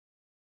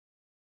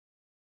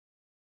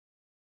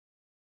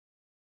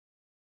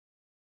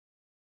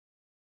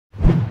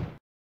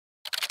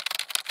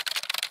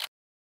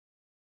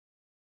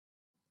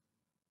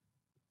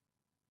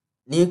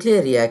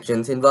Nuclear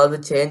reactions involve a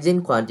change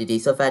in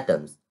quantities of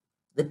atoms.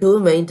 The two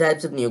main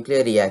types of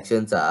nuclear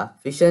reactions are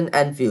fission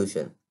and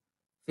fusion.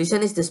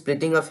 Fission is the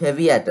splitting of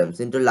heavy atoms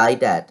into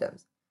light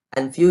atoms,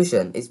 and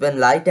fusion is when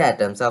light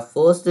atoms are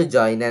forced to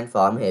join and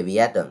form heavy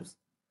atoms.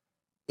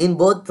 In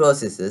both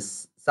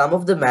processes, some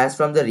of the mass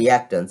from the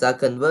reactants are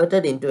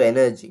converted into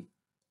energy.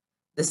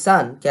 The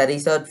Sun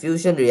carries out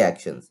fusion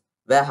reactions,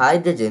 where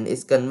hydrogen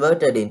is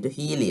converted into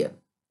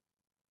helium.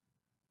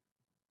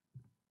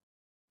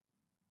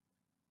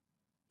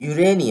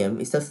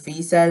 Uranium is a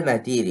fissile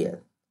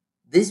material.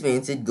 This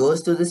means it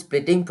goes through the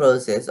splitting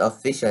process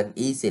of fission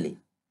easily.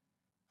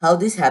 How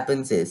this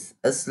happens is,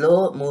 a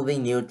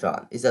slow-moving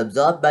neutron is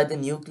absorbed by the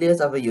nucleus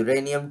of a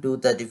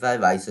uranium-235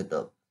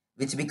 isotope,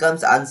 which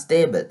becomes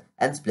unstable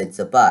and splits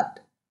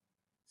apart.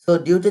 So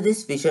due to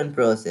this fission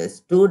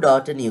process, two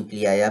daughter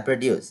nuclei are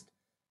produced,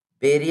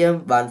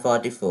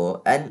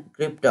 barium-144 and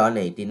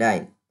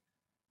krypton-89.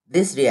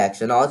 This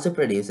reaction also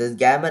produces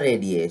gamma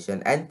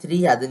radiation and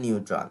three other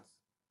neutrons.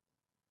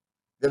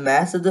 The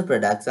mass of the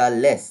products are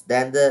less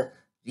than the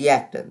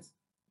reactants.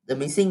 The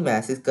missing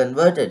mass is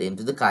converted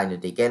into the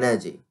kinetic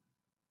energy.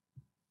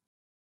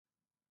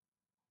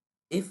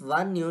 If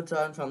one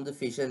neutron from the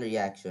fission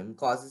reaction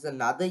causes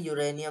another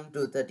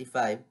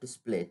uranium-235 to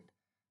split,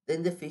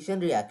 then the fission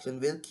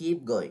reaction will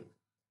keep going.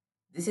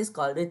 This is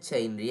called a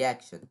chain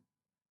reaction.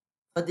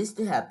 For this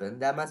to happen,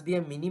 there must be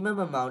a minimum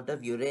amount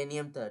of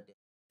uranium-30.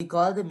 We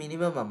call the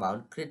minimum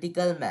amount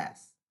critical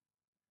mass.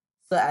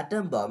 So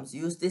atom bombs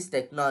use this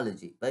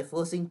technology by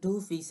forcing two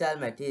fissile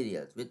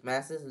materials with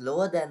masses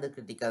lower than the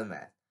critical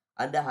mass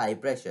under high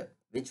pressure,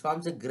 which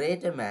forms a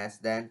greater mass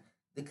than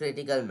the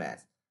critical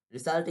mass,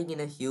 resulting in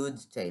a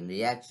huge chain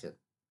reaction.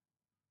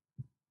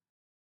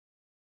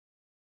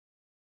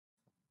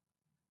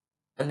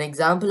 An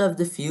example of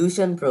the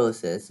fusion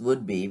process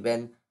would be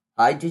when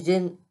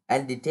hydrogen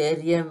and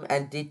deuterium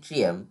and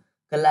tritium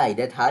collide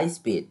at high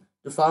speed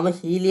to form a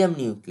helium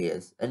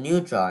nucleus, a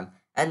neutron,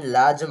 and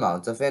large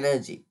amounts of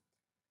energy.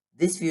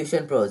 This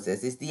fusion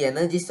process is the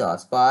energy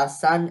source for our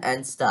sun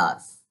and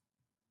stars.